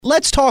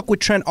Let's talk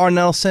with Trent R.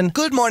 Nelson.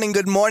 Good morning,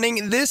 good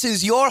morning. This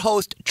is your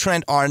host,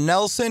 Trent R.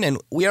 Nelson, and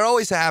we are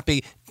always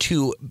happy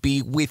to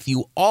be with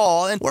you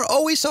all. And we're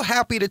always so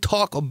happy to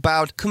talk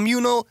about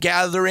communal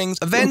gatherings,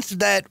 events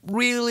that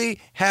really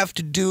have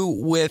to do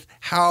with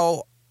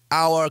how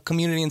our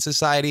community and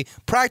society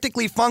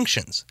practically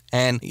functions.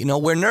 And, you know,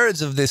 we're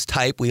nerds of this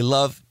type. We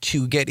love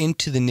to get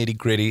into the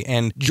nitty-gritty.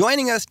 And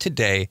joining us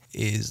today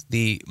is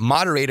the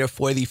moderator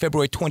for the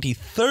February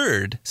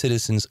 23rd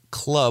Citizens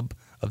Club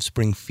of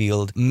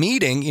Springfield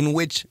meeting, in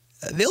which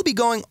they'll be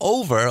going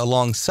over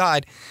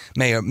alongside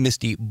Mayor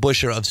Misty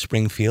Buscher of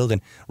Springfield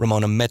and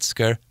Ramona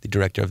Metzger, the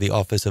director of the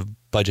Office of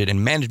Budget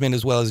and Management,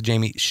 as well as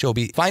Jamie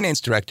Shoby, finance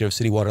director of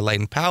City Water, Light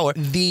and Power,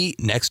 the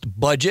next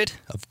budget.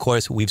 Of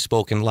course, we've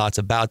spoken lots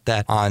about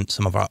that on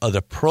some of our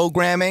other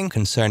programming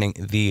concerning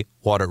the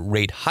water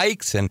rate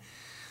hikes and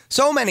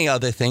so many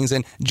other things.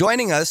 And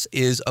joining us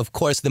is, of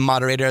course, the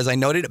moderator, as I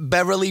noted,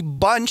 Beverly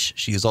Bunch.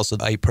 She is also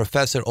a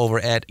professor over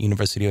at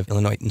University of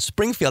Illinois in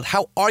Springfield.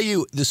 How are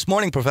you this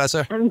morning,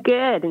 Professor? I'm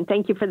good, and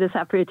thank you for this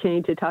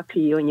opportunity to talk to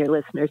you and your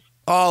listeners.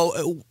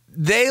 Oh,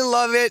 they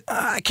love it.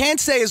 I can't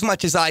say as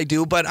much as I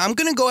do, but I'm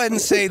going to go ahead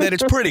and say that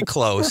it's pretty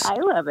close. I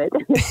love it.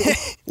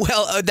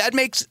 Well, that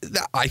makes,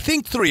 I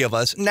think, three of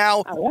us.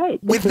 Now, all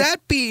right. With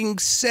that being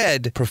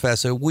said,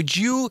 Professor, would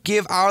you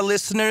give our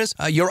listeners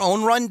your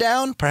own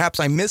rundown?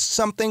 Perhaps I missed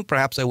something.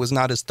 Perhaps I was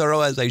not as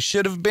thorough as I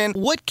should have been.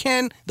 What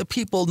can the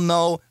people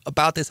know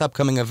about this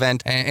upcoming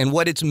event and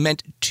what it's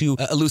meant to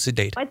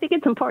elucidate? I think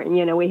it's important.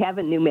 You know, we have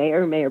a new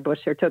mayor. Mayor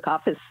Buscher took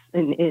office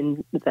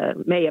in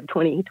the May of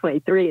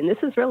 2023, and this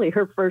is really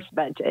her first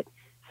budget.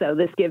 So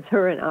this gives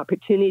her an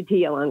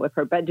opportunity, along with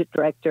her budget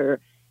director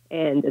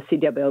and the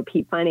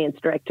CWOP finance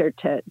director,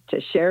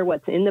 to share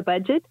what's in the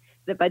budget.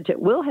 The budget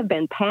will have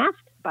been passed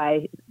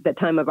by the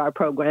time of our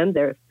program.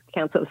 Their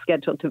council is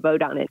scheduled to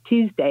vote on it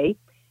Tuesday.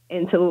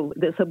 And so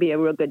this will be a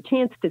real good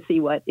chance to see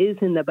what is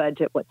in the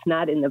budget, what's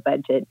not in the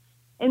budget,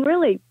 and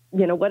really,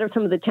 you know, what are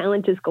some of the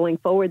challenges going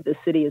forward the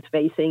city is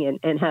facing,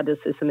 and how does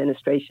this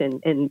administration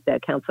and the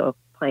council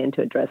plan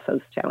to address those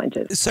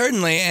challenges?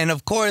 Certainly. And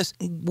of course,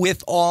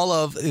 with all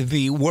of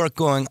the work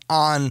going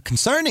on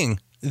concerning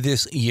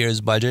this year's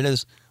budget,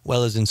 as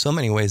well as in so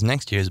many ways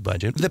next year's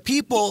budget, the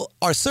people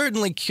are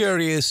certainly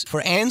curious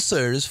for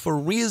answers, for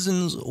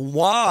reasons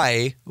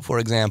why, for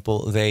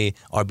example, they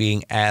are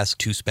being asked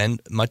to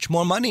spend much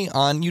more money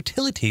on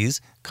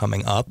utilities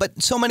coming up,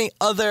 but so many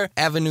other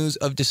avenues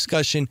of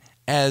discussion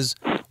as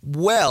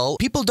well.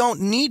 People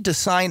don't need to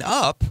sign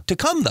up to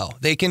come, though.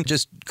 They can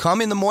just come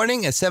in the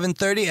morning at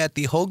 7:30 at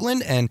the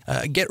Hoagland and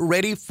get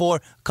ready for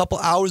a couple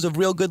hours of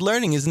real good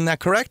learning. Isn't that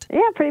correct?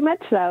 Yeah, pretty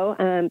much so.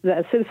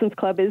 The Citizens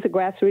Club is a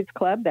grassroots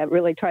club that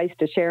really tries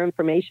to share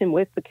information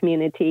with the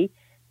community.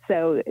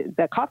 So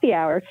the coffee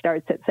hour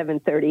starts at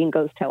 7:30 and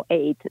goes till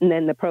 8, and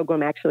then the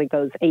program actually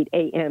goes 8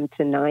 a.m.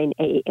 to 9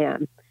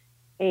 a.m.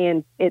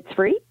 And it's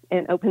free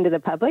and open to the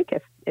public.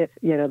 If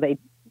you know,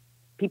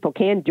 people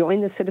can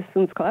join the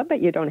Citizens Club, but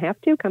you don't have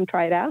to. Come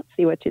try it out,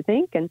 see what you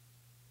think, and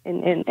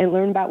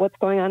learn about what's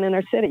going on in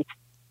our city.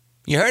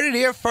 You heard it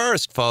here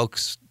first,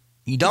 folks.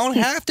 You don't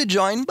have to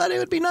join, but it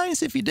would be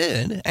nice if you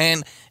did.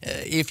 And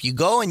if you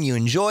go and you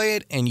enjoy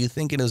it and you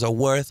think it is a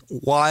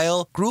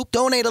worthwhile group,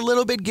 donate a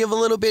little bit, give a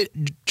little bit,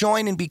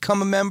 join and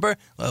become a member.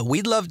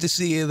 We'd love to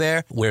see you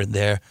there. We're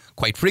there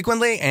quite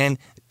frequently, and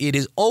it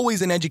is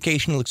always an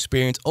educational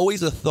experience,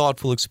 always a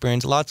thoughtful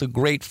experience, lots of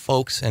great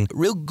folks and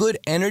real good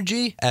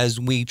energy as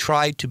we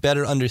try to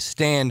better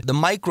understand the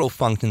micro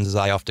functions, as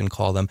I often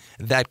call them,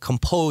 that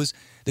compose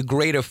the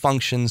greater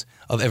functions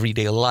of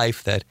everyday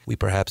life that we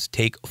perhaps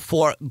take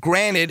for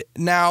granted.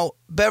 Now,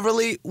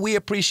 Beverly, we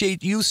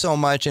appreciate you so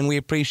much, and we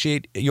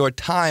appreciate your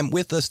time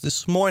with us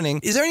this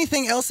morning. Is there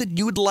anything else that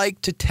you'd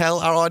like to tell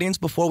our audience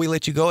before we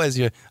let you go, as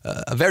you're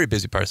a very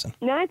busy person?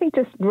 No, I think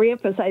just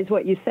reemphasize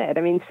what you said.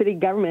 I mean, city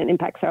government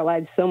impacts our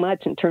lives so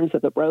much in terms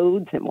of the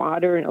roads and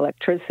water and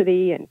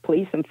electricity and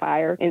police and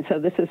fire. And so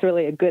this is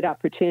really a good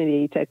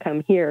opportunity to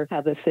come hear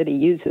how the city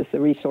uses the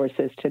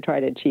resources to try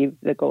to achieve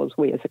the goals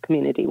we as a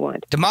community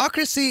want.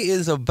 Democracy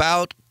is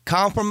about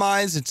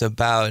compromise. It's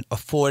about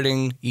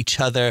affording each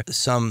other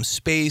some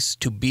space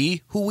to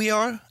be who we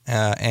are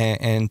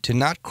and to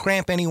not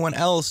cramp anyone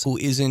else who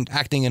isn't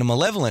acting in a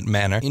malevolent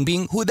manner in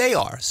being who they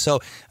are. So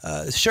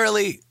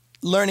surely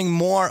learning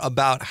more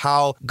about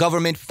how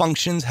government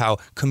functions, how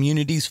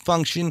communities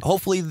function.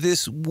 Hopefully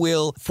this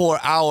will, for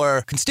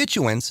our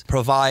constituents,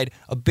 provide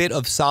a bit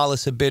of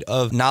solace, a bit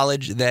of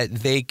knowledge that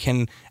they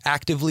can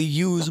actively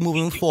use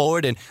moving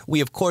forward. And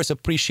we, of course,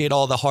 appreciate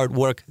all the hard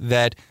work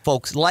that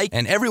folks like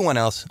and everyone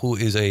else who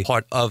is a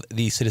part of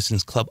the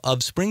Citizens Club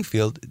of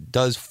Springfield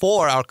does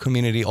for our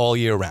community all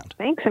year round.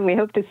 Thanks, and we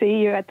hope to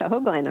see you at the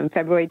Hoagland on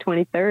February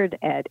 23rd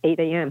at 8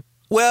 a.m.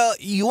 Well,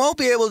 you won't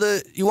be able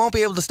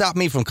to stop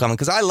me from coming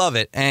because I love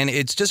it and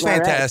it's just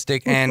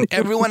fantastic. Right. And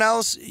everyone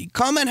else,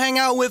 come and hang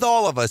out with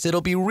all of us.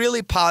 It'll be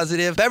really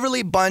positive.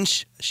 Beverly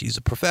Bunch, she's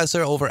a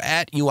professor over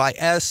at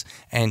UIS,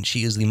 and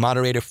she is the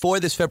moderator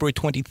for this February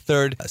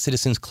 23rd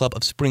Citizens Club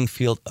of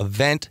Springfield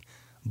event.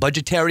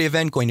 budgetary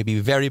event, going to be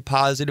very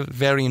positive,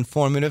 very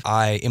informative.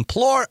 I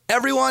implore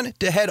everyone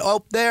to head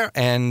up there,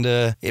 and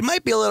it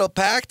might be a little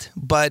packed,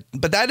 but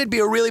that'd be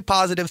a really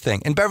positive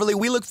thing. And Beverly,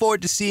 we look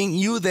forward to seeing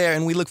you there,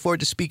 and we look forward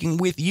to speaking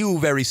with you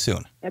very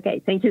soon.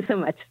 Okay, thank you so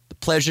much. The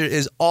pleasure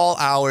is all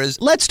ours.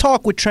 Let's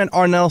talk with Trent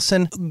R.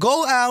 Nelson.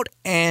 Go out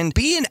and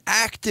be an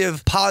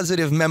active,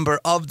 positive member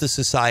of the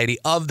society,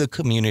 of the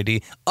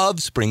community,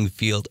 of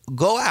Springfield.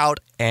 Go out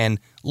and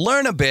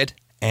learn a bit,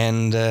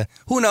 and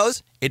who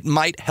knows, it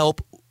might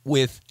help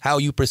with how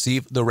you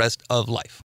perceive the rest of life.